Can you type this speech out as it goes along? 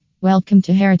Welcome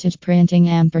to Heritage Printing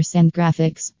Ampersand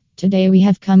Graphics. Today we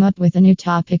have come up with a new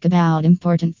topic about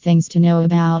important things to know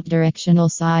about directional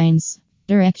signs.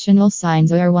 Directional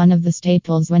signs are one of the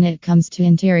staples when it comes to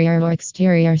interior or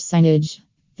exterior signage.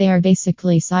 They are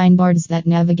basically signboards that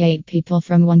navigate people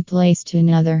from one place to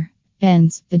another.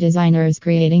 Hence, the designers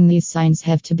creating these signs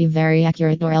have to be very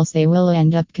accurate or else they will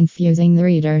end up confusing the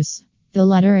readers. The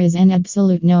latter is an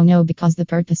absolute no-no because the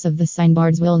purpose of the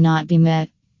signboards will not be met.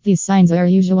 These signs are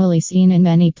usually seen in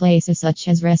many places such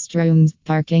as restrooms,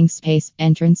 parking space,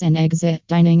 entrance and exit,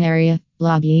 dining area,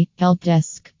 lobby, help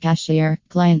desk, cashier,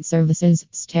 client services,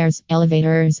 stairs,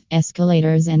 elevators,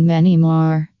 escalators and many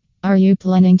more. Are you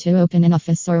planning to open an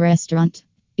office or restaurant?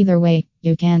 Either way,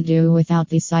 you can't do without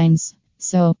these signs.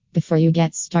 So, before you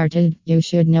get started, you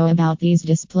should know about these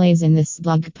displays in this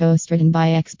blog post written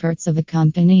by experts of a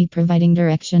company providing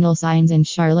directional signs in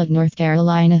Charlotte, North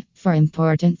Carolina. For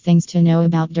important things to know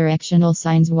about directional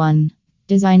signs: 1.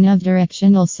 Design of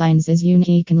directional signs is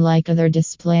unique and like other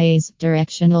displays.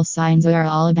 Directional signs are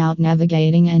all about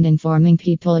navigating and informing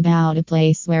people about a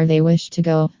place where they wish to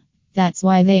go. That's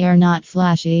why they are not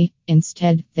flashy.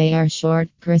 Instead, they are short,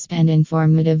 crisp, and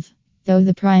informative. Though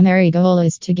the primary goal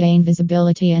is to gain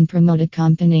visibility and promote a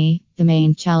company, the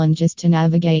main challenge is to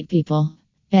navigate people.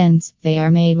 Hence, they are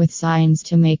made with signs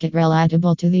to make it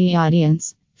relatable to the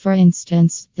audience. For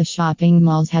instance, the shopping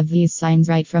malls have these signs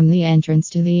right from the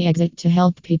entrance to the exit to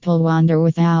help people wander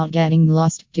without getting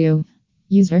lost too.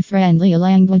 User-friendly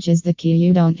language is the key.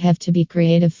 You don't have to be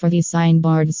creative for these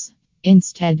signboards.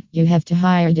 Instead, you have to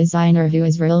hire a designer who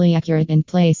is really accurate in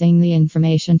placing the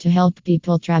information to help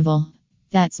people travel.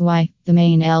 That's why the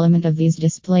main element of these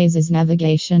displays is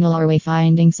navigational or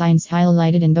wayfinding signs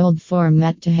highlighted in bold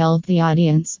format to help the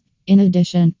audience. In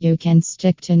addition, you can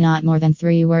stick to not more than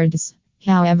 3 words.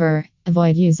 However,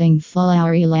 avoid using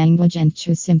flowery language and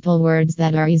choose simple words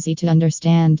that are easy to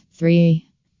understand. 3.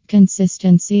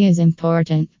 Consistency is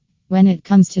important. When it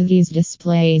comes to these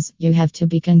displays, you have to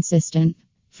be consistent.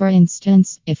 For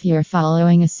instance, if you're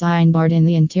following a signboard in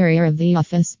the interior of the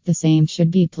office, the same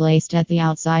should be placed at the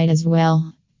outside as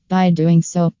well. By doing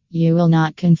so, you will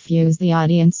not confuse the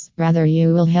audience, rather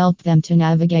you will help them to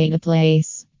navigate a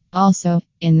place. Also,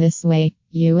 in this way,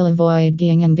 you will avoid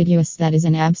being ambiguous. That is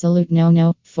an absolute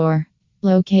no-no. 4.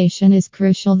 Location is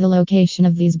crucial. The location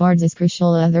of these boards is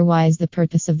crucial, otherwise the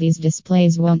purpose of these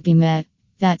displays won't be met.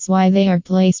 That's why they are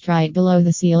placed right below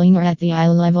the ceiling or at the eye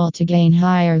level to gain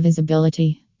higher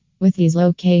visibility. With these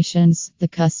locations, the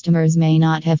customers may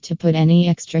not have to put any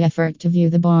extra effort to view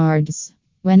the boards.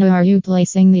 When are you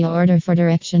placing the order for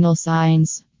directional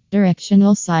signs?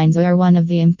 Directional signs are one of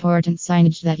the important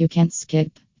signage that you can't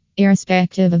skip.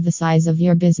 Irrespective of the size of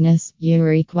your business, you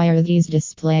require these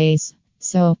displays.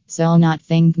 So not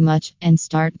think much and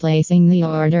start placing the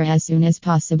order as soon as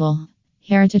possible.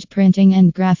 Heritage Printing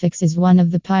and Graphics is one of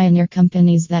the pioneer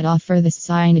companies that offer this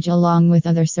signage along with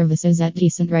other services at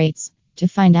decent rates. To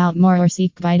find out more or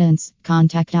seek guidance,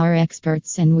 contact our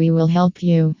experts and we will help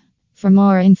you. For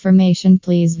more information,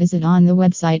 please visit on the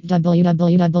website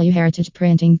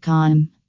www.heritageprinting.com.